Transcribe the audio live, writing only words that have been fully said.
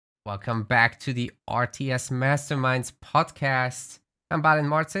Welcome back to the RTS Masterminds podcast. I'm Balin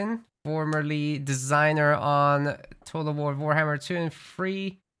Martin, formerly designer on Total War Warhammer 2 and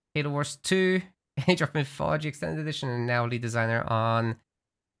 3, Halo Wars 2, Age of Mythology Extended Edition, and now lead designer on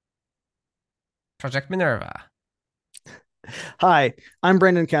Project Minerva. Hi, I'm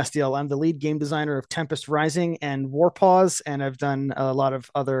Brandon Castiel. I'm the lead game designer of Tempest Rising and Warpaws, and I've done a lot of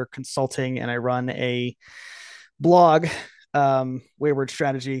other consulting, and I run a blog, Wayward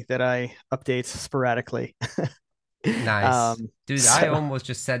Strategy, that I update sporadically. Nice. um, Dude, I so, almost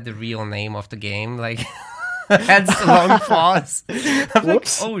just said the real name of the game. Like, hence the long pause. I'm like,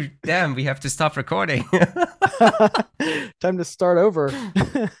 whoops. oh, damn, we have to stop recording. Time to start over.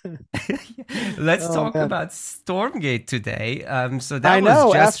 Let's Oh talk man, about Stormgate today. So I that was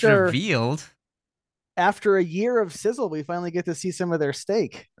know. just After revealed. after a year of sizzle, we finally get to see some of their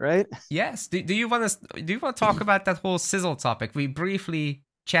steak, right? Yes. Do you want to talk about that whole sizzle topic? We briefly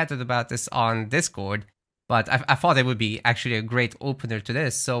chatted about this on Discord, but I thought it would be actually a great opener to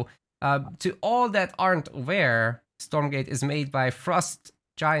this. So, to all that aren't aware, Stormgate is made by Frost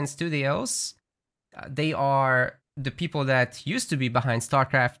Giant Studios. They are the people that used to be behind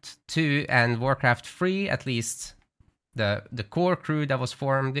StarCraft 2 and Warcraft 3, at least the core crew that was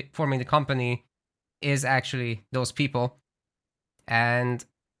forming the company is actually those people. And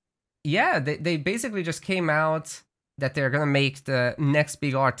yeah, they basically just came out that they're gonna make the next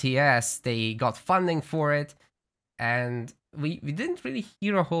big RTS. They got funding for it, and we didn't really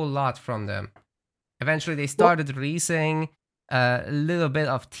hear a whole lot from them. Eventually, they Well, started releasing a little bit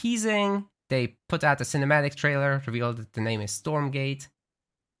of teasing. They put out a cinematic trailer, revealed that the name is Stormgate,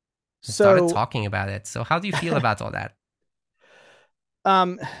 and started so talking about it. So, how do you feel about all that?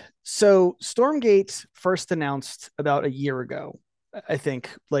 Um, so Stormgate first announced about a year ago, I think,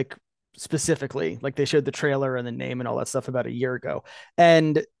 like specifically, like they showed the trailer and the name and all that stuff about a year ago.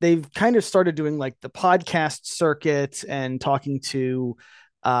 And they've kind of started doing like the podcast circuit and talking to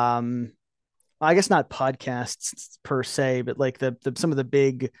um I guess not podcasts per se, but like the some of the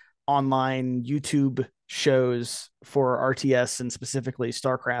big online YouTube shows for RTS and specifically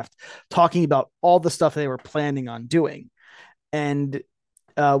StarCraft, talking about all the stuff they were planning on doing. And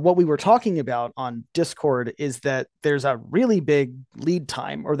what we were talking about on Discord is that there's a really big lead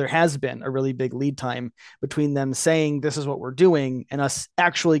time, or there has been a really big lead time between them saying this is what we're doing and us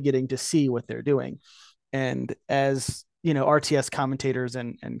actually getting to see what they're doing. And as you know, RTS commentators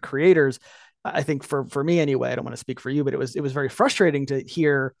and creators, I think for me anyway, I don't want to speak for you, but it was very frustrating to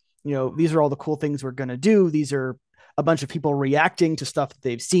hear, these are all the cool things we're going to do. These are a bunch of people reacting to stuff that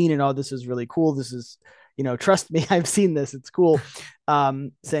they've seen, and oh, this is really cool. This is, trust me, I've seen this. It's cool.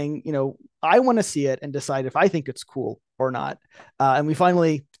 Saying, I want to see it and decide if I think it's cool or not. And we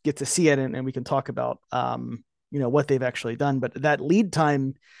finally get to see it, and we can talk about, what they've actually done. But that lead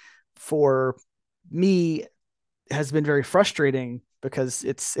time for me has been very frustrating because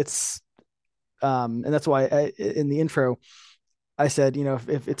and that's why in the intro I said,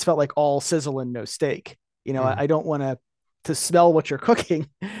 if it's felt like all sizzle and no steak, Mm. I don't want to smell what you're cooking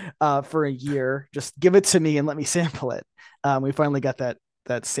for a year. Just give it to me and let me sample it. We finally got that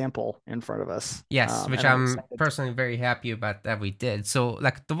sample in front of us, Yes, which and I'm I'm excited. personally very happy about that we did. So,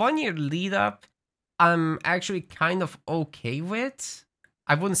 like the 1 year lead up, I'm actually kind of okay with.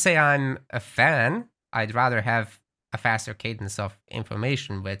 I wouldn't say I'm a fan. I'd rather have a faster cadence of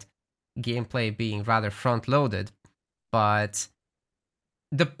information with gameplay being rather front loaded. But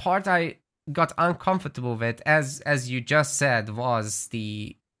the part I got uncomfortable with, as you just said, was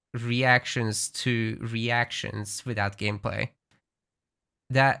the reactions to reactions without gameplay.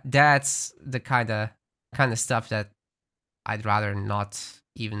 That's the kind of stuff that I'd rather not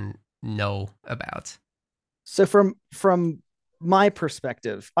even know about. So from my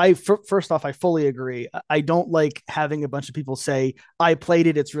perspective, first off, I fully agree. I don't like having a bunch of people say, "I played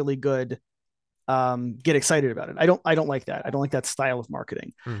it, it's really good." Get excited about it. I don't like that. I don't like that style of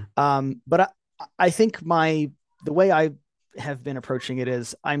marketing. Mm, But I think the way I have been approaching it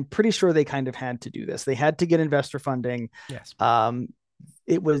is I'm pretty sure they kind of had to do this. They had to get investor funding. yes. Um,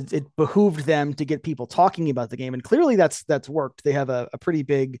 it behooved them to get people talking about the game, and clearly that's worked. They have a pretty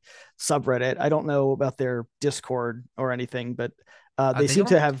big subreddit. I don't know about their Discord or anything, but they They seem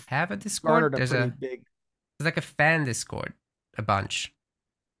to don't have have a Discord. garnered a pretty big. There's like a fan Discord, a bunch.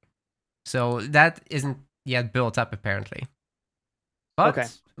 So that isn't yet built up apparently. Okay,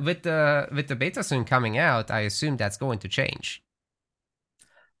 But with the beta soon coming out, I assume that's going to change.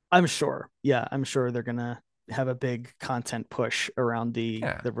 I'm sure. Yeah, I'm sure they're gonna have a big content push around the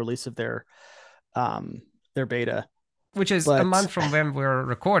Yeah. the release of their beta. Which is a But month from when we're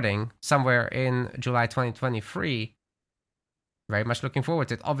recording, somewhere in July 2023. very much looking forward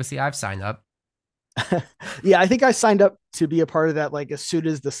to it. Obviously, I've signed up. Yeah, I think I signed up to be a part of that. Like as soon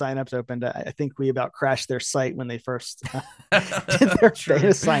as the signups opened, I think we about crashed their site when they first did their beta True.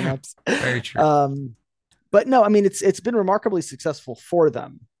 signups. Very true. Um, but no, I mean it's been remarkably successful for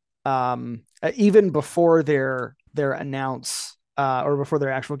them. Even before their announce or before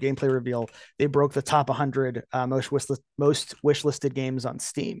their actual gameplay reveal, they broke the top 100 most wish listed games on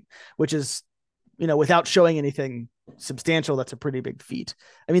Steam, which is, without showing anything substantial, that's a pretty big feat.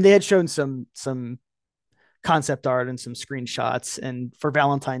 I mean, they had shown some concept art and some screenshots, and for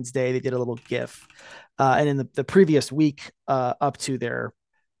Valentine's Day they did a little GIF. And in the previous week, up to their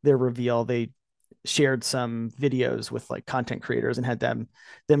reveal, they shared some videos with like content creators and had them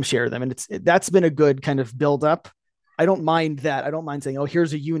share them, and that's been a good kind of build up. I don't mind that. I don't mind saying, oh,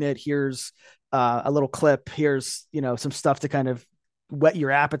 here's a unit, here's a little clip, here's some stuff to kind of whet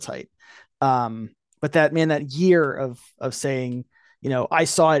your appetite. But that year of saying, I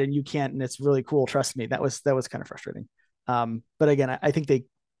saw it and you can't, and it's really cool, trust me, that was kind of frustrating. But again, I think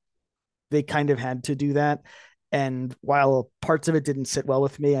they kind of had to do that. And while parts of it didn't sit well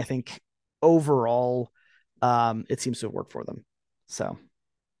with me, I think overall, it seems to have worked for them. So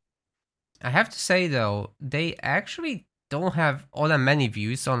I have to say though, they actually don't have all that many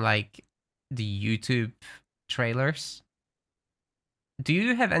views on like the YouTube trailers. Do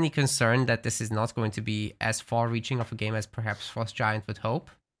you have any concern that this is not going to be as far-reaching of a game as perhaps Frost Giant would hope,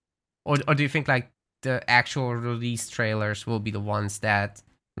 or do you think like the actual release trailers will be the ones that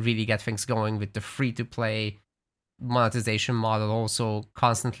really get things going with the free-to-play monetization model also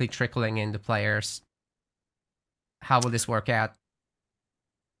constantly trickling in the players? How will this work out?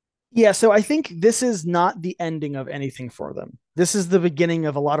 yeah, so I think this is not the ending of anything for them. This is the beginning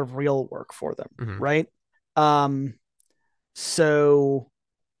of a lot of real work for them, Mm-hmm. right? Um, so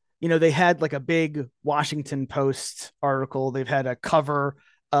they had like a big Washington Post article. They've had a cover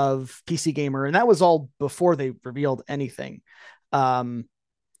of PC Gamer, and that was all before they revealed anything. Um,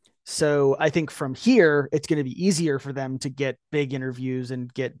 so I think from here, it's going to be easier for them to get big interviews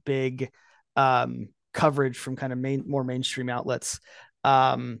and get big coverage from kind of more mainstream outlets.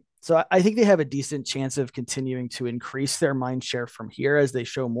 So I think they have a decent chance of continuing to increase their mind share from here as they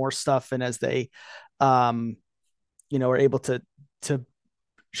show more stuff and as they, are able to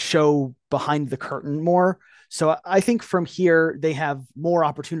show behind the curtain more. So I think from here they have more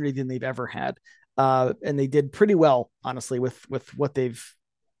opportunity than they've ever had, and they did pretty well, honestly, with what they've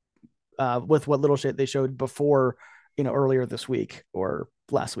with what little shit they showed before, earlier this week or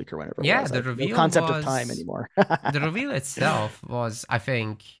last week or whenever it Yeah, was. I the have no reveal concept of time was anymore. the reveal itself was, I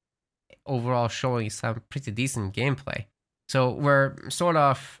think, overall showing some pretty decent gameplay. So we're sort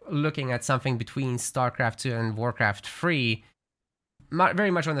of looking at something between StarCraft 2 and Warcraft 3,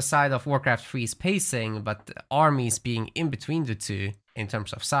 very much on the side of Warcraft 3's pacing, but the armies being in between the two in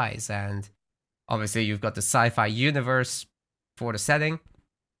terms of size. And obviously, you've got the sci-fi universe for the setting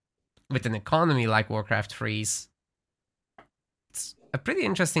with an economy like Warcraft 3's. It's a pretty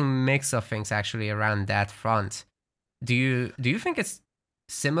interesting mix of things actually around that front. Do you think it's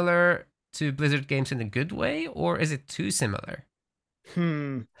similar to Blizzard games in a good way, or is it too similar?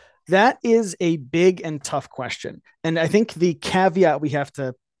 Hmm. That is a big and tough question. And I think the caveat we have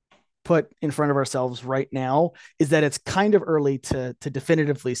to put in front of ourselves right now is that it's kind of early to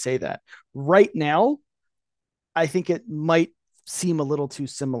definitively say that. Right now, I think it might seem a little too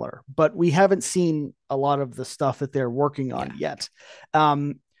similar, but we haven't seen a lot of the stuff that they're working on Yeah.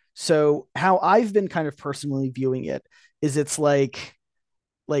 yet. So how I've been kind of personally viewing it is it's like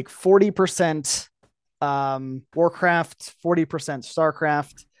 40% Warcraft, 40%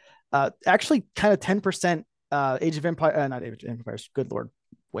 Starcraft, actually kind of 10% Age of Empire, not Age of Empires, good Lord,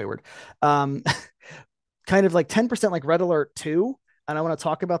 wayward. Um, kind of like 10% like Red Alert 2. And I want to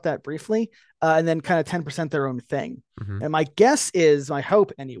talk about that briefly. And then kind of 10% their own thing. Mm-hmm. And my guess is, my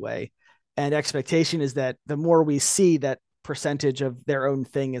hope anyway, and expectation is that the more we see, that percentage of their own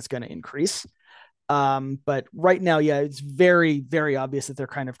thing is going to increase. But right now, yeah, it's very, very obvious that they're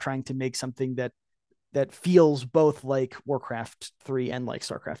kind of trying to make something that feels both like Warcraft 3 and like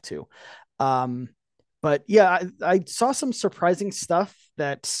StarCraft 2. But yeah, I saw some surprising stuff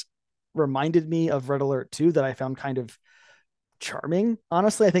that reminded me of Red Alert 2 that I found kind of charming.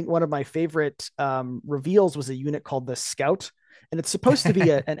 Honestly, I think one of my favorite reveals was a unit called the Scout, and it's supposed to be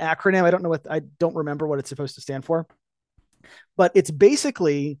an acronym. I don't remember what it's supposed to stand for, but it's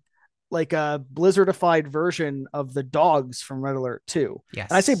basically like a Blizzardified version of the dogs from Red Alert 2. And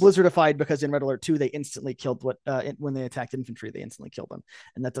I say Yes. Blizzardified because in Red Alert 2, they instantly killed when they attacked infantry, they instantly killed them.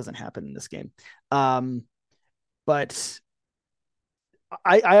 And that doesn't happen in this game. But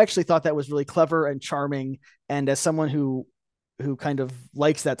I actually thought that was really clever and charming. And as someone who kind of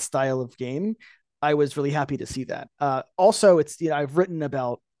likes that style of game, I was really happy to see that. Also, it's I've written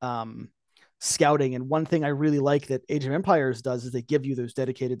about scouting, and one thing I really like that Age of Empires does is they give you those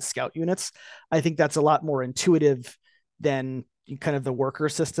dedicated scout units. I think that's a lot more intuitive than kind of the worker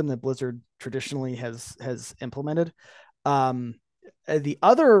system that Blizzard traditionally has implemented. Um, the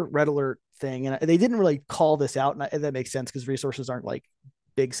other Red Alert thing, and they didn't really call this out, and that makes sense because resources aren't like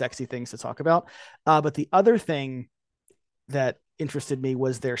big sexy things to talk about. But the other thing that interested me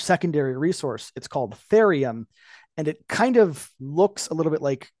was their secondary resource. It's called Therium, and it kind of looks a little bit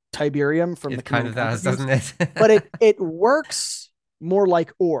like Tiberium from the It kind Command of and Conquer does, games, doesn't it? but it works more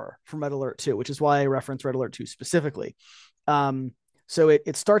like ore from Red Alert 2, which is why I reference Red Alert 2 specifically. Um, so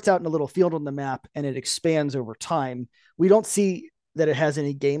it starts out in a little field on the map and it expands over time. We don't see that it has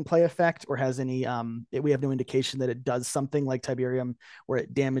any gameplay effect or has any we have no indication that it does something like Tiberium where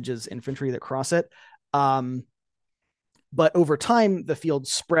it damages infantry that cross it. Um, but over time the field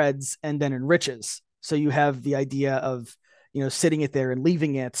spreads and then enriches, so you have the idea of sitting it there and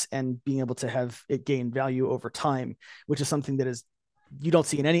leaving it and being able to have it gain value over time, which is something that is you don't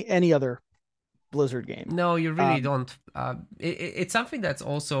see in any other Blizzard game. No, you really um, don't. It's something that's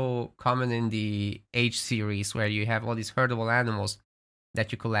also common in the Age series, where you have all these herdable animals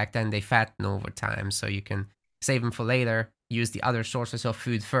that you collect and they fatten over time. So you can save them for later, use the other sources of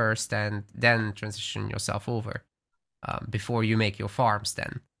food first, and then transition yourself over before you make your farms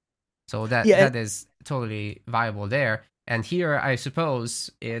then. So yeah. that is totally viable there. And here, I suppose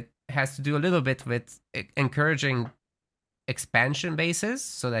it has to do a little bit with encouraging expansion bases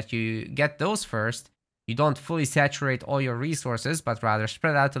so that you get those first. You don't fully saturate all your resources, but rather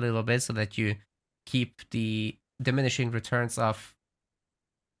spread out a little bit so that you keep the diminishing returns of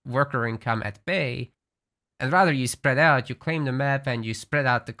worker income at bay. And rather you spread out, you claim the map and you spread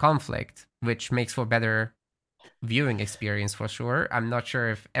out the conflict, which makes for better viewing experience for sure. I'm not sure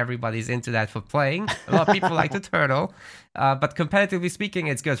if everybody's into that for playing. A lot of people like the turtle, but competitively speaking,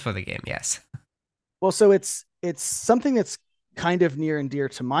 it's good for the game. Yes. Well, so it's something that's kind of near and dear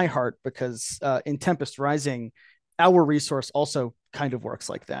to my heart because in Tempest Rising, our resource also kind of works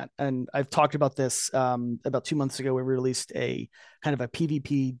like that. And I've talked about this about 2 months ago. We released a kind of a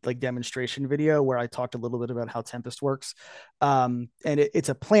PvP like demonstration video where I talked a little bit about how Tempest works. And it's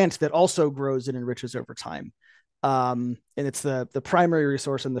a plant that also grows and enriches over time. And it's the primary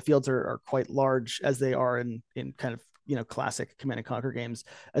resource, and the fields are quite large as they are in kind of classic Command and Conquer games,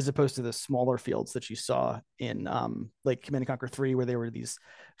 as opposed to the smaller fields that you saw in like Command and Conquer 3, where they were these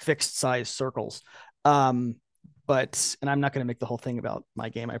fixed size circles. And I'm not going to make the whole thing about my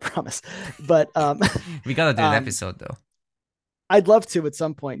game, I promise. But We gotta do an um, episode though. I'd love to at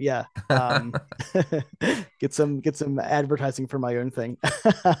some point. Yeah. Get some advertising for my own thing.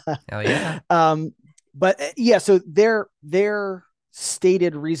 Hell yeah. But yeah, so their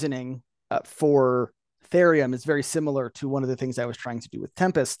stated reasoning for Therium is very similar to one of the things I was trying to do with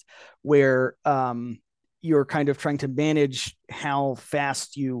Tempest, where you're kind of trying to manage how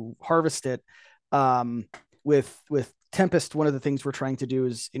fast you harvest it. With Tempest, one of the things we're trying to do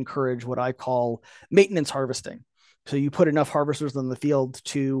is encourage what I call maintenance harvesting. So you put enough harvesters on the field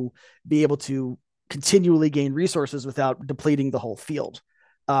to be able to continually gain resources without depleting the whole field.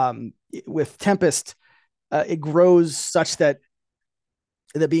 With Tempest, it grows such that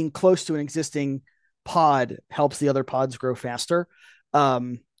being close to an existing pod helps the other pods grow faster.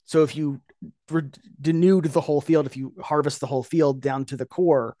 So if you denude the whole field, if you harvest the whole field down to the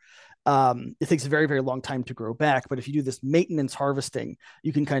core, it takes a very, very long time to grow back. But if you do this maintenance harvesting,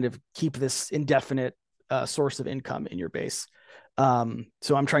 you can kind of keep this indefinite source of income in your base.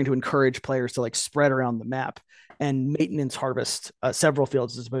 So I'm trying to encourage players to like spread around the map and maintenance harvest several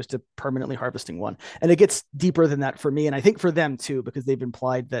fields as opposed to permanently harvesting one. And it gets deeper than that for me, and I think for them too, because they've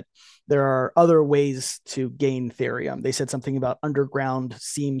implied that there are other ways to gain Therium. They said something about underground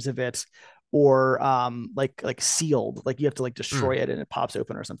seams of it, or like sealed, like you have to like destroy it and it pops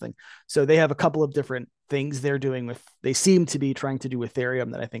open or something. So they have a couple of different things they're doing with, they seem to be trying to do with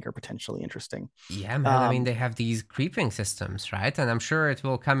Therium that I think are potentially interesting. Yeah, man. I mean, they have these creeping systems, right? And I'm sure it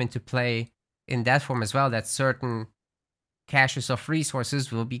will come into play in that form as well, that certain caches of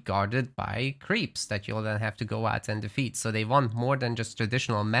resources will be guarded by creeps that you'll then have to go out and defeat. So they want more than just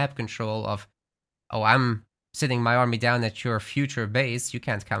traditional map control of, oh, I'm sitting my army down at your future base. You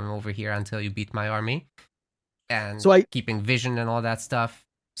can't come over here until you beat my army. And So I keeping vision and all that stuff.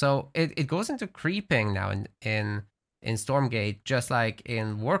 So it goes into creeping now in Stormgate, just like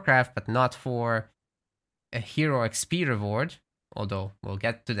in Warcraft, but not for a hero XP reward. Although we'll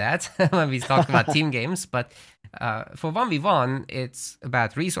get to that when we talk about team games. But for 1v1, it's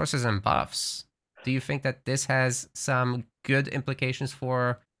about resources and buffs. Do you think that this has some good implications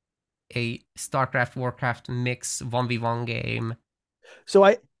for a StarCraft Warcraft mix 1v1 game? So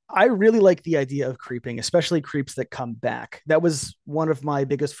I really like the idea of creeping, especially creeps that come back. That was one of my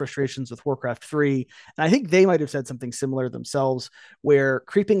biggest frustrations with Warcraft 3. And I think they might have said something similar themselves, where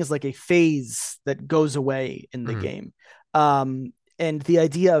creeping is like a phase that goes away in the Mhm. game. And the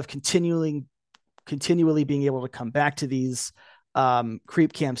idea of continually being able to come back to these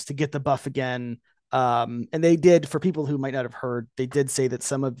creep camps to get the buff again. And they did, for people who might not have heard, they did say that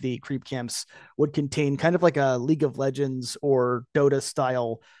some of the creep camps would contain kind of like a League of Legends or Dota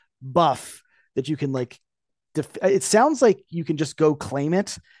style buff that you can like it sounds like you can just go claim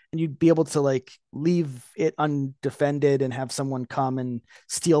it and you'd be able to like leave it undefended and have someone come and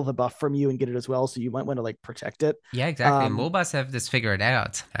steal the buff from you and get it as well. So you might want to like protect it. Yeah, exactly. Um, MOBAs have this figured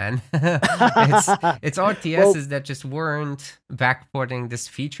out, man. It's well, RTSs that just weren't backporting this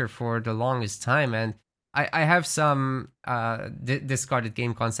feature for the longest time, and I have some discarded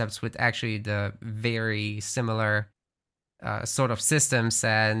game concepts with actually the very similar sort of systems,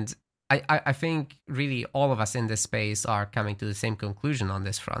 and I think really all of us in this space are coming to the same conclusion on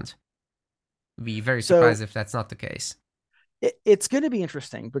this front. Be very so surprised if that's not the case. it's going to be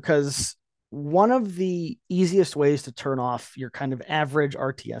interesting because one of the easiest ways to turn off your kind of average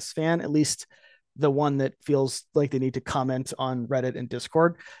RTS fan, at least the one that feels like they need to comment on Reddit and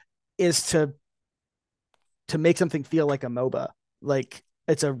Discord, is to make something feel like a MOBA. Like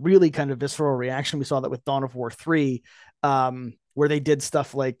it's a really kind of visceral reaction. We saw that with Dawn of War 3, where they did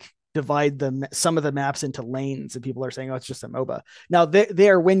stuff like divide some of the maps into lanes, and people are saying, "Oh, it's just a MOBA." Now,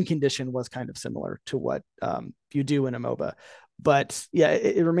 their win condition was kind of similar to what you do in a MOBA, but yeah,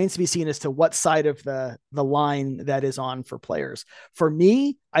 it remains to be seen as to what side of the line that is on for players. For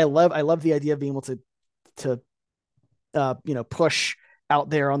me, I love the idea of being able to push out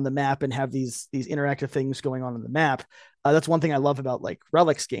there on the map and have these interactive things going on the map. That's one thing I love about like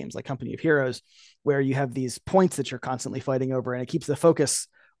Relics games, like Company of Heroes, where you have these points that you're constantly fighting over, and it keeps the focus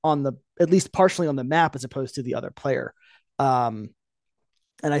on the at least partially on the map as opposed to the other player. Um,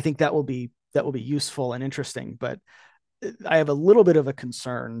 and I think that will be useful and interesting. But I have a little bit of a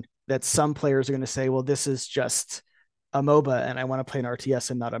concern that some players are going to say, "Well, this is just a MOBA, and I want to play an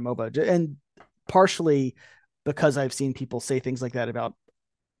RTS and not a MOBA." And partially because I've seen people say things like that about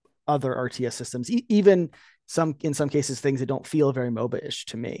other RTS systems, even in some cases things that don't feel very MOBA-ish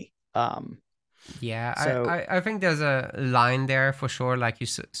to me. Yeah, So I think there's a line there for sure. Like you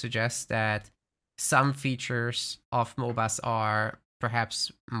suggest that some features of MOBAs are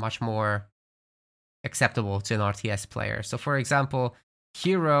perhaps much more acceptable to an RTS player. So, for example,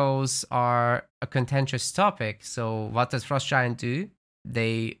 heroes are a contentious topic. So, what does Frost Giant do?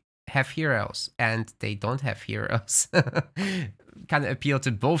 They have heroes and they don't have heroes. Kind of appeal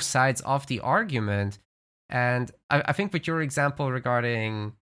to both sides of the argument. And I think with your example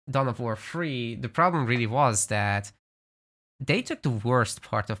regarding Dawn of War 3, the problem really was that they took the worst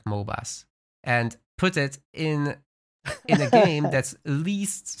part of MOBAs and put it in a game that's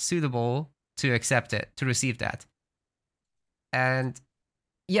least suitable to accept it, to receive that. And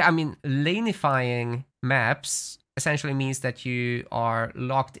yeah, I mean, lanifying maps essentially means that you are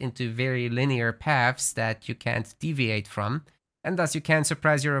locked into very linear paths that you can't deviate from, and thus you can't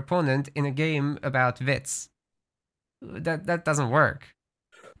surprise your opponent in a game about Vits. That doesn't work.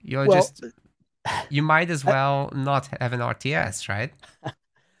 You're well, just you might as well not have an RTS, right?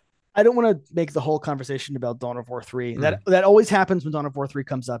 I don't want to make the whole conversation about Dawn of War 3. That Mm, that always happens when Dawn of War 3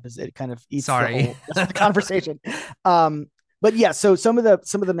 comes up, is it kind of eats the sorry. whole the conversation. But yeah, so some of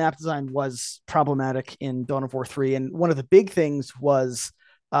the map design was problematic in Dawn of War 3, and one of the big things was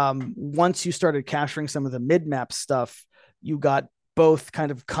once you started capturing some of the mid map stuff, you got both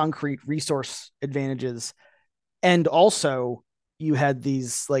kind of concrete resource advantages, and also you had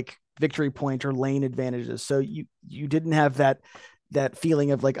these like victory point or lane advantages. So you didn't have that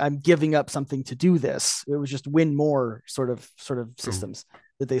feeling of like I'm giving up something to do this. It was just win more sort of Ooh, systems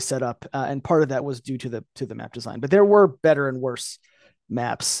that they set up, and part of that was due to the map design. But there were better and worse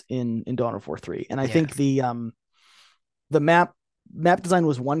maps in Dawn of War 3, and I yeah. think the map design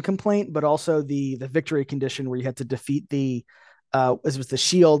was one complaint, but also the victory condition where you had to defeat it was the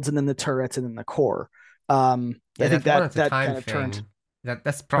shields and then the turrets and then the core. I Yeah, think that one that at a that time kind of turned thing.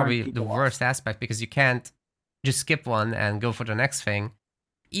 That's turned probably the people off. worst aspect because you can't just skip one and go for the next thing.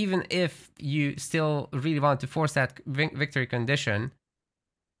 Even if you still really want to force that victory condition,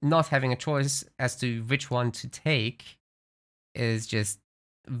 not having a choice as to which one to take is just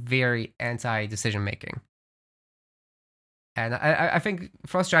very anti decision making. And I think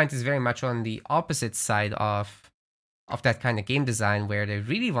Frost Giant is very much on the opposite side that kind of game design where they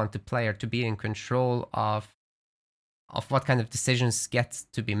really want the player to be in control of what kind of decisions get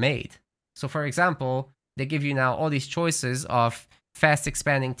to be made. So, for example, they give you now all these choices of fast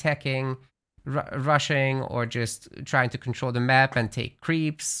expanding teching, rushing, or just trying to control the map and take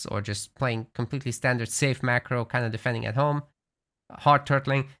creeps, or just playing completely standard safe macro, kind of defending at home, hard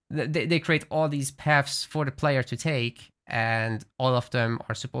turtling. They create all these paths for the player to take, and all of them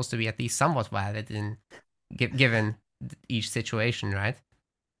are supposed to be at least somewhat valid in given each situation, right?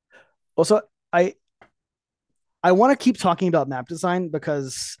 Also, I want to keep talking about map design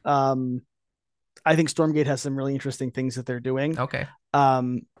because I think Stormgate has some really interesting things that they're doing. Okay.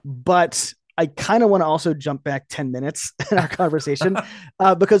 But I kind of want to also jump back 10 minutes in our conversation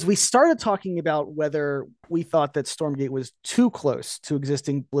because we started talking about whether we thought that Stormgate was too close to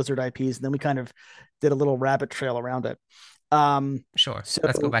existing Blizzard IPs, and then we kind of did a little rabbit trail around it. Sure. So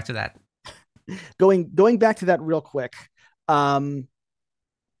Let's go back to that. going back to that real quick. I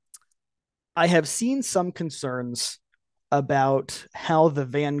have seen some concerns about how the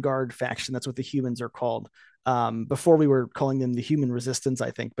Vanguard faction, that's what the humans are called. Before we were calling them the Human Resistance,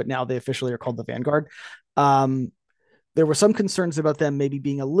 I think, but now they officially are called the Vanguard. There were some concerns about them maybe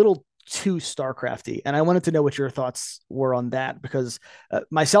being a little too StarCrafty, and I wanted to know what your thoughts were on that because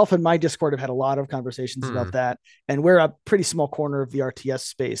myself and my Discord have had a lot of conversations about that, and we're a pretty small corner of the RTS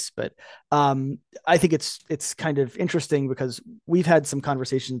space, but I think it's kind of interesting because we've had some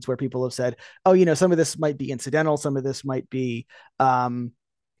conversations where people have said, oh, you know, some of this might be incidental, some of this might be kind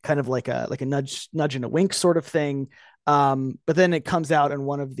of like a nudge and a wink sort of thing. But then it comes out and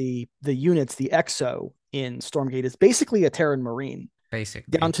one of the units, the EXO in Stormgate, is basically a Terran Marine,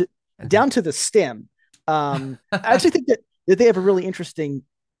 basically down to the stem. I actually think that they have a really interesting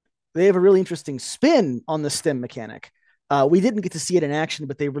spin on the stem mechanic. We didn't get to see it in action,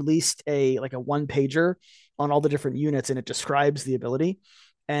 but they released a one pager on all the different units, and it describes the ability.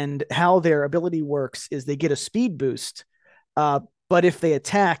 And how their ability works is they get a speed boost, but if they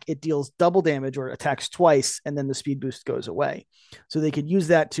attack, it deals double damage or attacks twice, and then the speed boost goes away. So they could use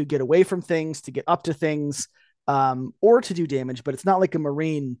that to get away from things, to get up to things, or to do damage. But it's not like a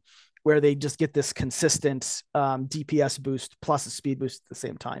Marine where they just get this consistent DPS boost plus a speed boost at the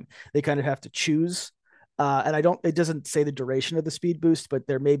same time. They kind of have to choose. And it doesn't say the duration of the speed boost, but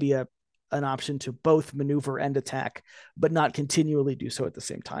there may be an option to both maneuver and attack, but not continually do so at the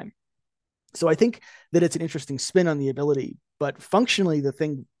same time. So I think that it's an interesting spin on the ability, but functionally the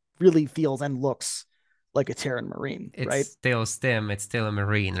thing really feels and looks like a Terran Marine, it's right? Still STEM, it's still a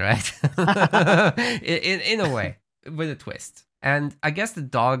Marine, right? in a way, with a twist. And I guess the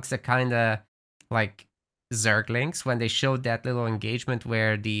dogs are kind of like Zerglings when they showed that little engagement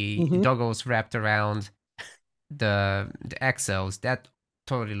where the doggos wrapped around the exos. That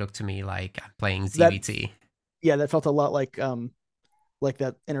totally looked to me like I'm playing ZVT. That felt a lot like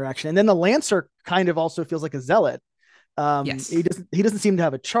that interaction. And then the Lancer kind of also feels like a Zealot. Yes. He doesn't seem to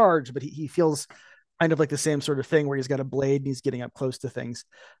have a charge, but he feels kind of like the same sort of thing where he's got a blade and he's getting up close to things.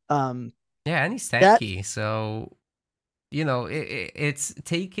 Yeah, and he's tanky, so you know it's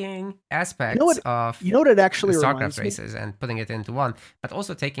taking aspects of it actually StarCraft races and putting it into one, but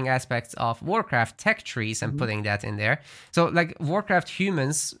also taking aspects of Warcraft tech trees and putting that in there. So like Warcraft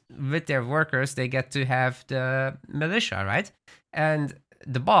humans with their workers, they get to have the militia, right? And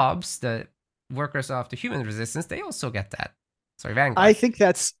the Bobs, the workers of the Human Resistance, they also get that. Sorry, Vanguard. I think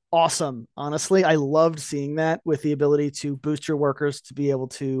that's awesome. Honestly, I loved seeing that with the ability to boost your workers to be able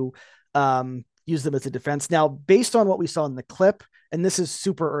to use them as a defense. Now, based on what we saw in the clip, and this is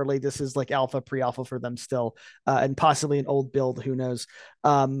super early, this is like alpha, pre-alpha for them still, and possibly an old build, who knows.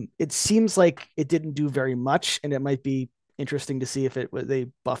 It seems like it didn't do very much, and it might be interesting to see if they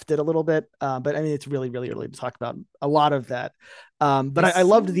buffed it a little bit. But I mean, it's really, really early to talk about a lot of that. But I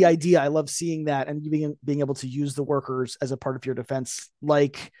loved the idea. I love seeing that and being able to use the workers as a part of your defense,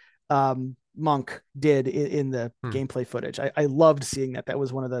 like Monk did in the gameplay footage. I loved seeing that. That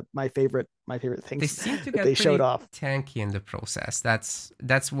was one of my favorite things. They seem to get they showed off tanky in the process. That's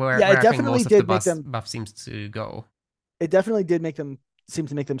where, it I think most of the buff seems to go. It definitely did seem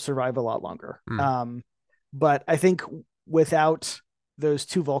to make them survive a lot longer. But I think without those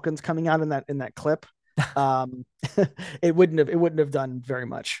two Vulcans coming out in that clip, it wouldn't have done very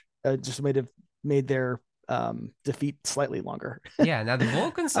much. It just made their defeat slightly longer. Yeah, now the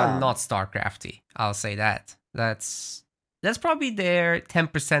Vulcans are not StarCrafty. I'll say that. That's probably their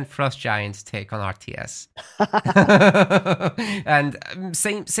 10% Frost Giant take on RTS. And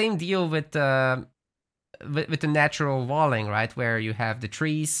same deal with the natural walling, right? Where you have the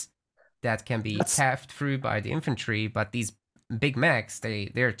trees that can be pathed through by the infantry, but these big mechs,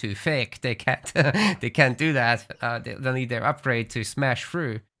 they're too thick. They can't they can't do that. They'll need their upgrade to smash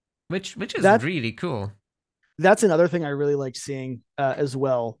through, which is That really cool. that's another thing I really liked seeing as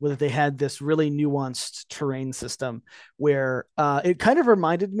well, where they had this really nuanced terrain system where it kind of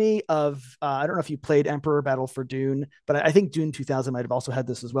reminded me of I don't know if you played Emperor Battle for Dune, but I think Dune 2000 might have also had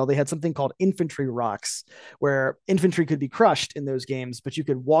this as well. They had something called infantry rocks, where infantry could be crushed in those games, but you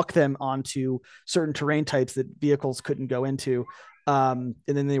could walk them onto certain terrain types that vehicles couldn't go into, and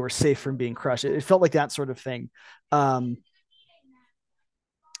then they were safe from being crushed. It felt like that sort of thing. Um,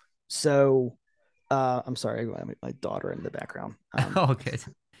 so I'm sorry, my daughter in the background. Oh, good.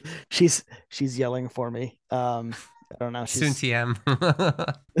 She's yelling for me. I don't know. Soon She's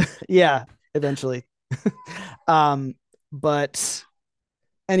TM. yeah, eventually. um, but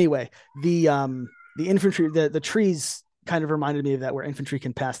anyway, the infantry, the trees kind of reminded me of that, where infantry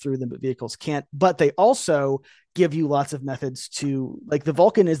can pass through them, but vehicles can't. But they also give you lots of methods to, like, the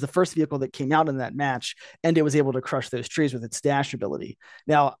Vulcan is the first vehicle that came out in that match, and it was able to crush those trees with its dash ability.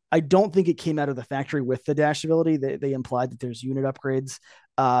 Now, I don't think it came out of the factory with the dash ability. They implied that there's unit upgrades,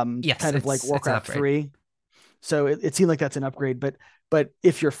 Yes, kind of like it's an Warcraft upgrade. 3. So it seemed like that's an upgrade. But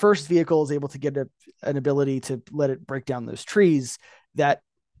if your first vehicle is able to get an ability to let it break down those trees, that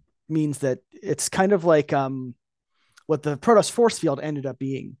means that it's kind of like what the Protoss force field ended up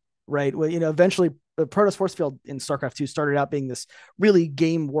being, right? Well, eventually the Protoss force field in StarCraft 2 started out being this really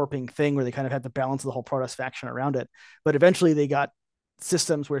game warping thing where they kind of had to balance the whole Protoss faction around it. But eventually they got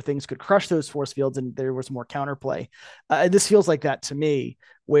systems where things could crush those force fields and there was more counterplay. This feels like that to me,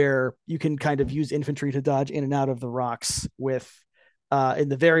 where you can kind of use infantry to dodge in and out of the rocks with in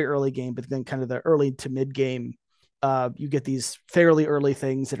the very early game, but then kind of the early to mid game, you get these fairly early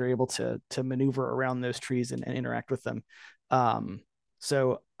things that are able to maneuver around those trees and interact with them.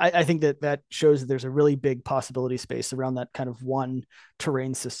 So I think that shows that there's a really big possibility space around that kind of one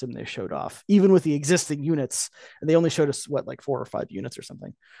terrain system they showed off, even with the existing units. And they only showed us like 4 or 5 units or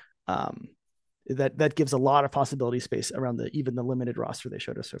something. That gives a lot of possibility space around even the limited roster they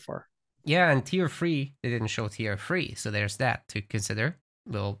showed us so far. Yeah, and tier 3, they didn't show tier 3, so there's that to consider.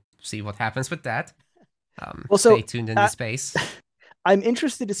 We'll see what happens with that. Well, stay so tuned in the space. I'm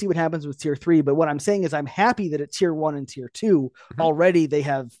interested to see what happens with tier 3, but what I'm saying is I'm happy that at tier 1 and tier 2 Mhm. already they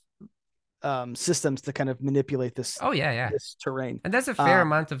have systems to kind of manipulate this Oh, yeah. this terrain. And that's a fair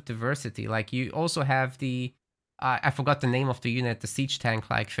amount of diversity. Like, you also have the, I forgot the name of the unit, the siege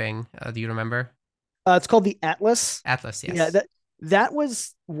tank-like thing. Do you remember? It's called the Atlas. Atlas, Yeah, yes. that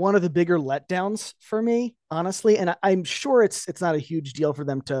was one of the bigger letdowns for me, honestly. And I'm sure it's not a huge deal for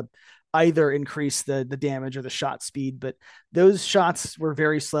them to either increase the damage or the shot speed, but those shots were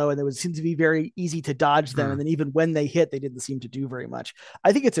very slow and it would seem to be very easy to dodge them. And then even when they hit, they didn't seem to do very much.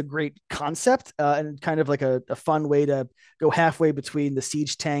 I think it's a great concept and kind of like a fun way to go halfway between the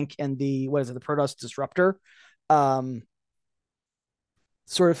siege tank and the Protoss disruptor. Um,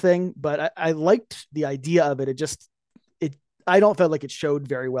 Sort of thing, but I liked the idea of it. It I don't feel like it showed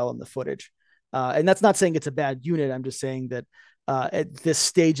very well in the footage, and that's not saying it's a bad unit. I'm just saying that at this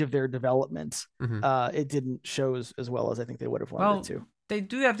stage of their development, Mm-hmm. it didn't show as well as I think they would have wanted it Well, to. they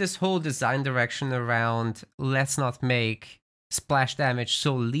do have this whole design direction around let's not make splash damage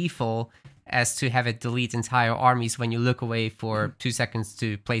so lethal as to have it delete entire armies when you look away for 2 seconds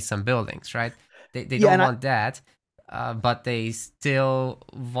to place some buildings, right? They Yeah, don't and want that, but they still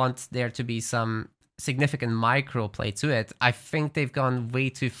want there to be some significant micro play to it. I think they've gone way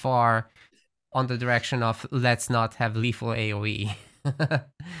too far on the direction of let's not have lethal AoE.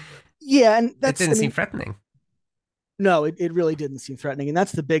 yeah, and It that's didn't seem threatening. no, it really didn't seem threatening, and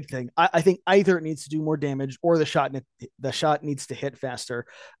that's the big thing. I think either it needs to do more damage or the shot needs to hit faster.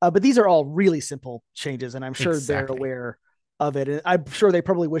 But these are all really simple changes, and I'm sure they're Exactly. aware of it. And I'm sure they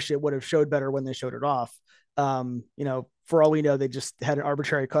probably wish it would have showed better when they showed it off. For all we know, they just had an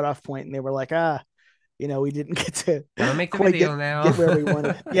arbitrary cutoff point, and they were like, we didn't get to Gotta make the quite video now. get where we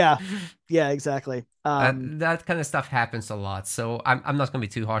wanted. Yeah, exactly. That kind of stuff happens a lot, so I'm not gonna be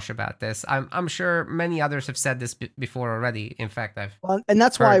too harsh about this. I'm sure many others have said this before already. In fact, I've Well, and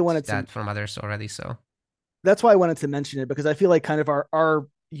that's why I heard wanted to that from others already. So mention it, because I feel like kind of our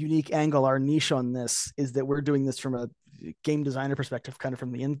unique angle, our niche on this is that we're doing this from a game designer perspective, kind of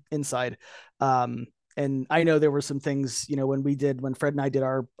from the inside. And I know there were some things, when Fred and I did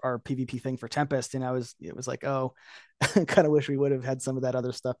our PvP thing for Tempest, and it was like, oh, kind of wish we would have had some of that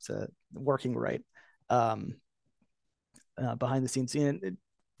other stuff to working right um, behind the scenes, and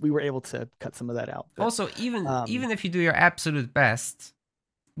we were able to cut some of that out. But also, even if you do your absolute best,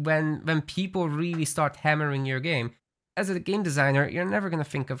 when people really start hammering your game, as a game designer, you're never gonna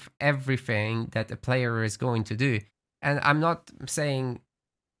think of everything that a player is going to do. And I'm not saying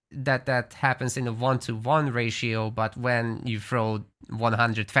that that happens in a 1-to-1 ratio, but when you throw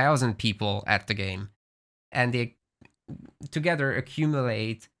 100,000 people at the game and they together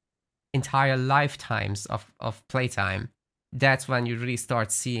accumulate entire lifetimes of playtime, that's when you really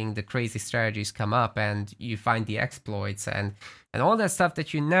start seeing the crazy strategies come up, and you find the exploits and all that stuff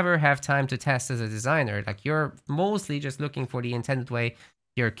that you never have time to test as a designer. Like, you're mostly just looking for the intended way.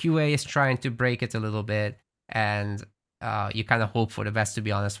 Your QA is trying to break it a little bit, and you kind of hope for the best, to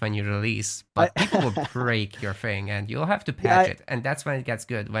be honest, when you release. But people will break your thing, and you'll have to patch it, and that's when it gets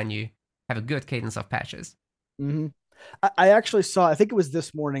good, when you have a good cadence of patches. Mm-hmm. I actually saw, I think it was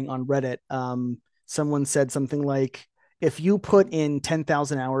this morning on Reddit. Someone said something like, if you put in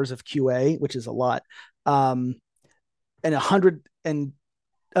 10,000 hours of QA, which is a lot, and 100 and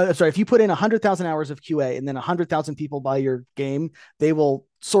sorry, if you put in 100,000 hours of QA and then 100,000 people buy your game, they will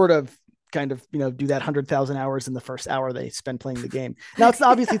sort of kind of, do that 100,000 hours in the first hour they spend playing the game. Now, it's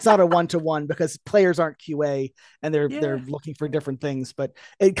obviously it's not a 1-to-1 because players aren't QA and they're looking for different things, but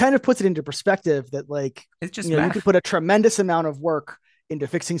it kind of puts it into perspective that, like, it's just you could put a tremendous amount of work into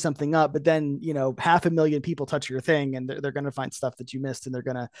fixing something up, but then 500,000 people touch your thing and they're going to find stuff that you missed, and they're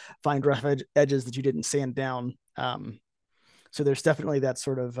going to find rough edges that you didn't sand down. So there's definitely that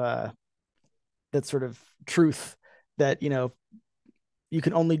sort of truth that you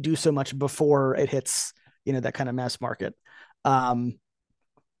can only do so much before it hits that kind of mass market. I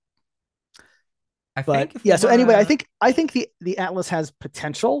but think yeah, so anyway, I think the Atlas has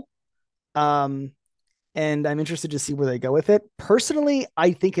potential. And I'm interested to see where they go with it. Personally,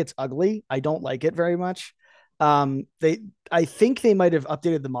 I think it's ugly. I don't like it very much. I think they might have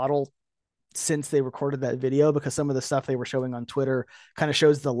updated the model since they recorded that video, because some of the stuff they were showing on Twitter kind of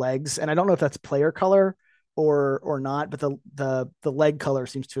shows the legs, and I don't know if that's player color or not, but the leg color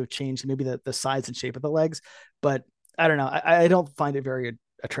seems to have changed, maybe the size and shape of the legs, but I don't know. I don't find it very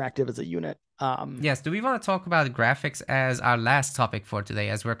attractive as a unit. Yes, do we want to talk about graphics as our last topic for today,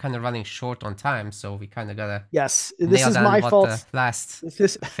 as we're kind of running short on time, so we kind of gotta yes, this is my fault. The last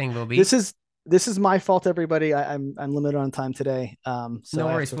thing will be. This is my fault, everybody. I'm limited on time today. So no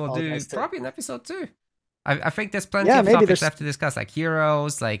worries, we'll do probably an episode 2. I think there's plenty of topics left to discuss, like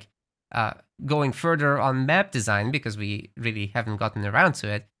heroes, like going further on map design, because we really haven't gotten around to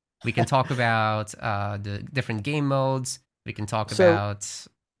it. We can talk about the different game modes. We can talk about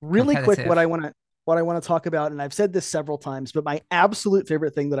really quick what I want to talk about, and I've said this several times, but my absolute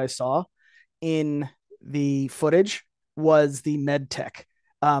favorite thing that I saw in the footage was the med tech.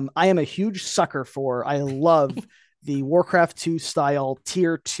 I am a huge sucker for, I love the Warcraft 2 style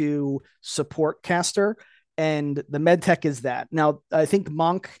tier 2 support caster, and the med tech is that. Now, I think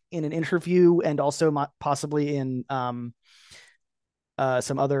Monk in an interview, and also possibly in some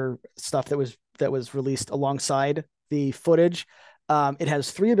other stuff that was released alongside the footage, it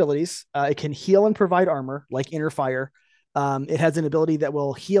has 3 abilities. It can heal and provide armor, like Inner Fire. It has an ability that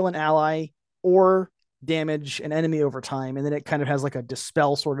will heal an ally or damage an enemy over time, and then it kind of has like a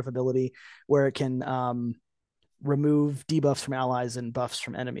dispel sort of ability where it can remove debuffs from allies and buffs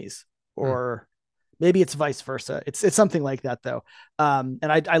from enemies, or maybe it's vice versa. It's something like that, though. And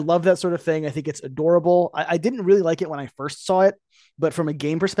I love that sort of thing. I think it's adorable. I didn't really like it when I first saw it, but from a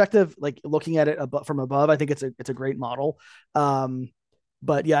game perspective, like looking at it from above, I think it's a great model.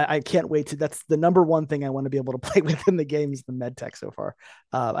 But yeah, I can't wait that's the number one thing I want to be able to play with in the game is the med tech so far.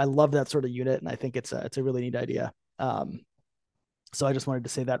 I love that sort of unit, and I think it's a really neat idea. So I just wanted to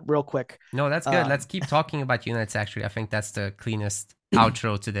say that real quick. No, that's good. Let's keep talking about units, actually. I think that's the cleanest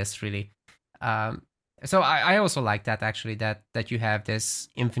outro to this, really. So I also like that, actually, that you have this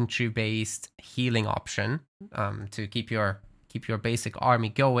infantry-based healing option to keep your basic army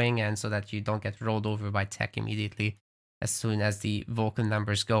going, and so that you don't get rolled over by tech immediately as soon as the Vulcan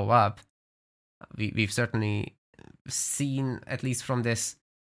numbers go up. We've certainly seen, at least from the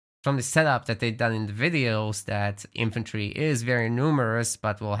setup that they've done in the videos, that infantry is very numerous,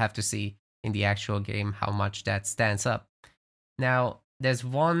 but we'll have to see in the actual game how much that stands up. Now, there's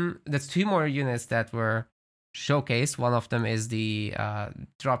 2 more units that were showcased. One of them is the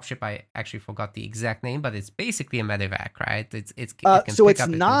dropship. I actually forgot the exact name, but it's basically a medevac, right? It can so pick it's up,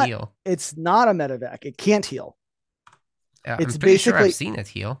 not it can heal. It's not a medevac. It can't heal. It's I'm pretty sure I've seen it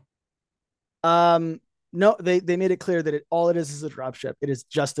heal. No, they made it clear that all it is a dropship. It is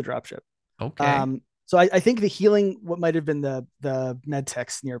just a dropship. Okay. So I think the healing, what might have been the med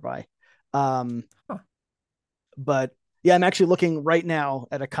techs nearby. But yeah, I'm actually looking right now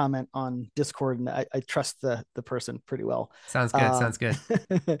at a comment on Discord, and I trust the person pretty well. Sounds good. Sounds good.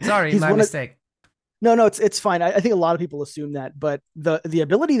 Sorry, my mistake. No, it's fine. I think a lot of people assume that, but the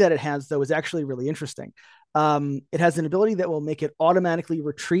ability that it has, though, is actually really interesting. It has an ability that will make it automatically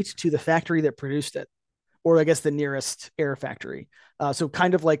retreat to the factory that produced it, or I guess the nearest air factory. So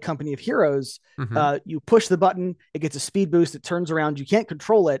kind of like Company of Heroes, Hmm. you push the button, it gets a speed boost, it turns around. You can't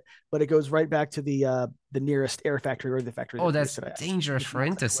control it, but it goes right back to the nearest air factory or the factory Oh, that produced that's it. I'm dangerous looking for at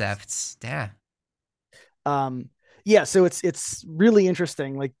what it was. intercepts. Yeah. Um, yeah, so it's really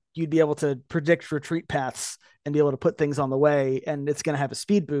interesting. Like you'd be able to predict retreat paths and be able to put things on the way, and it's going to have a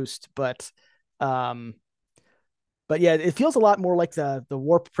speed boost, um, but yeah, it feels a lot more like the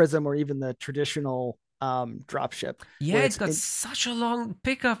warp prism or even the traditional dropship, Yeah, where it's it's got such a long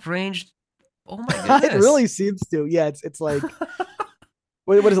pickup range. Oh my it really goodness. seems to. Yeah, it's like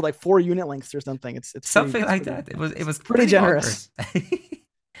what is it, like 4 unit lengths or something? It's pretty Something it's like pretty that. It was pretty pretty generous. bonkers.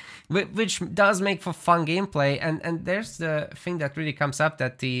 Which does make for fun gameplay, and there's the thing that really comes up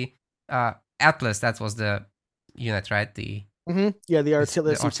that the Atlas, that was the unit, right? Yeah, the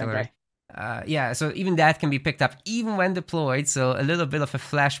The siege tank guy. artillery. Yeah, so even that can be picked up even when deployed. So a little bit of a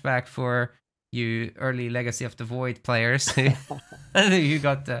flashback for you early Legacy of the Void players. you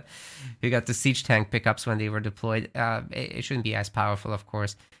got the siege tank pickups when they were deployed. It shouldn't be as powerful, of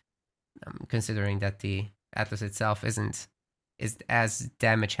course, considering that the Atlas itself is as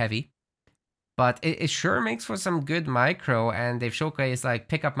damage heavy. But it sure makes for some good micro, and they've showcased like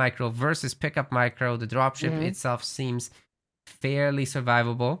pickup micro versus pickup micro. The dropship hmm itself seems fairly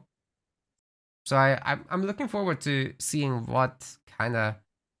survivable. So I'm looking forward to seeing what kind of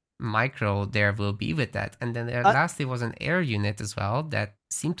micro there will be with that. And then there I lastly was an air unit as well that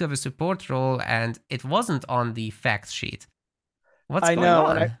seemed to have a support role, and it wasn't on the fact sheet. What's I going know,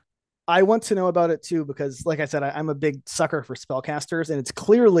 and on? I want to know about it too because, like I said, I'm a big sucker for spellcasters, and it's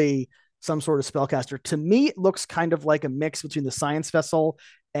clearly some sort of spellcaster. To me, it looks kind of like a mix between the science vessel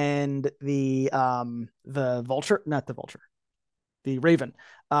and the vulture, not the vulture, the raven.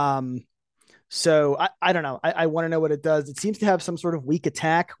 Um, so I don't know. I want to know what it does. It seems to have some sort of weak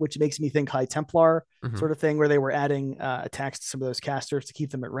attack, which makes me think High Templar Hmm. sort of thing, where they were adding attacks to some of those casters to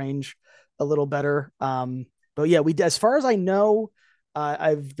keep them at range a little better. But yeah, we as far as I know,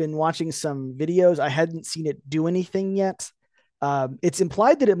 I've been watching some videos. I hadn't seen it do anything yet. It's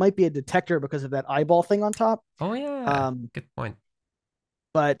implied that it might be a detector because of that eyeball thing on top. Oh yeah, Um, good point.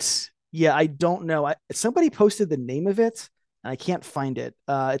 but yeah, I don't know. Somebody posted the name of it, and I can't find it.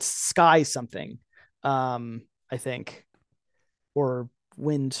 It's Sky something, I think, or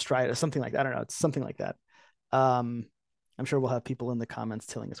Wind Stride or something like that. I don't know. It's something like that. Um, I'm sure we'll have people in the comments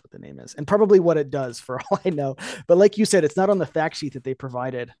telling us what the name is and probably what it does for all I know. But like you said, it's not on the fact sheet that they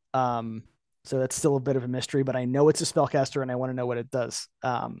provided. So that's still a bit of a mystery, but I know it's a spellcaster and I want to know what it does.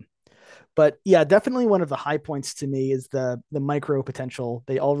 But yeah, definitely one of the high points to me is the micro potential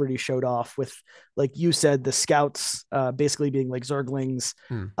they already showed off with, like you said, the scouts basically being like Zerglings.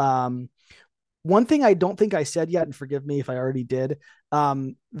 Hmm. Um, One thing I don't think I said yet, and forgive me if I already did,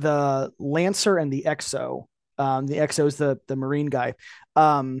 the Lancer and the Exo. The Exo is the Marine guy.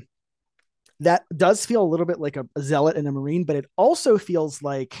 Um, that does feel a little bit like a zealot and a Marine, but it also feels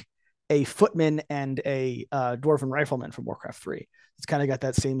like a footman and a dwarven rifleman from Warcraft 3. It's kind of got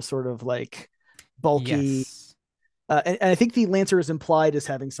that same sort of like bulky. Yes. And I think the Lancer is implied as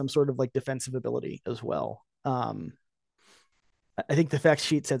having some sort of like defensive ability as well. I think the fact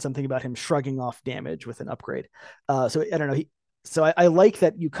sheet said something about him shrugging off damage with an upgrade. So I don't know. So I like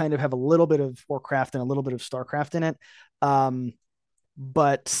that you kind of have a little bit of Warcraft and a little bit of Starcraft in it.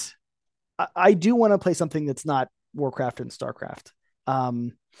 But I do want to play something that's not Warcraft and Starcraft.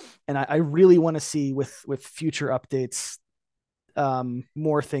 Um, and I really want to see with future updates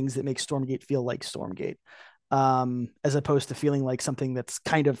more things that make Stormgate feel like Stormgate, as opposed to feeling like something that's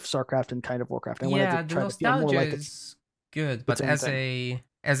kind of Starcraft and kind of Warcraft. I wanted to Yeah, the try to feel more nostalgia like is good, but its own thing.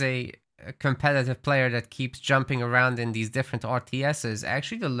 as a competitive player that keeps jumping around in these different RTSs,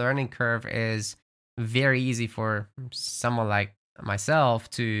 actually the learning curve is very easy for someone like myself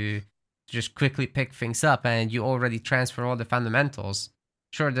to just quickly pick things up, and you already transfer all the fundamentals.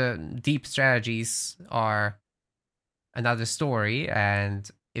 Sure, the deep strategies are another story, and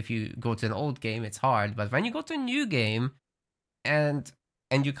if you go to an old game, it's hard. But when you go to a new game,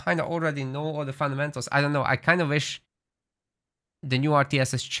 and you kind of already know all the fundamentals. I don't know. I kind of wish the new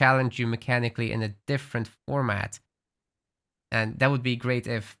RTSs challenge you mechanically in a different format, and that would be great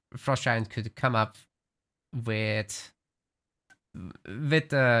if Frost Giant could come up with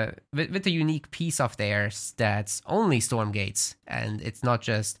with a unique piece of theirs that's only Stormgates, and it's not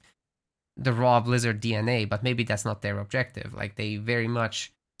just the raw Blizzard DNA. But maybe that's not their objective. Like they very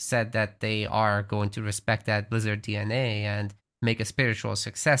much said that they are going to respect that Blizzard DNA and make a spiritual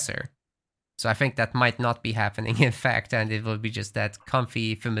successor. So I think that might not be happening in fact, and it will be just that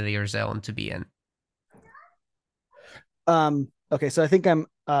comfy, familiar zone to be in. Okay, so I think I'm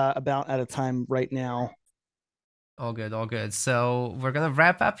about out of time right now. All good, all good. So we're gonna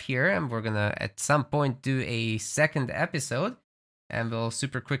wrap up here, and we're gonna at some point do a second episode, and we'll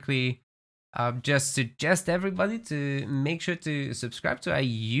super quickly just suggest everybody to make sure to subscribe to our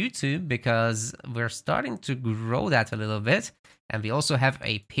YouTube because we're starting to grow that a little bit, and we also have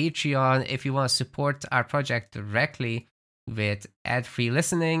a Patreon if you want to support our project directly with ad-free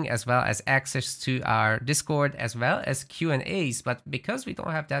listening as well as access to our Discord as well as Q&As. But because we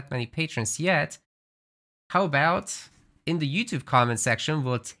don't have that many patrons yet, how about in the YouTube comment section,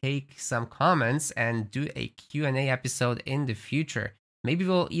 we'll take some comments and do a Q&A episode in the future. Maybe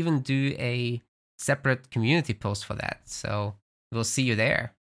we'll even do a separate community post for that. So we'll see you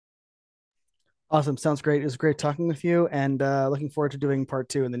there. Awesome. Sounds great. It was great talking with you and looking forward to doing part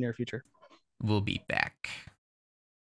two in the near future. We'll be back.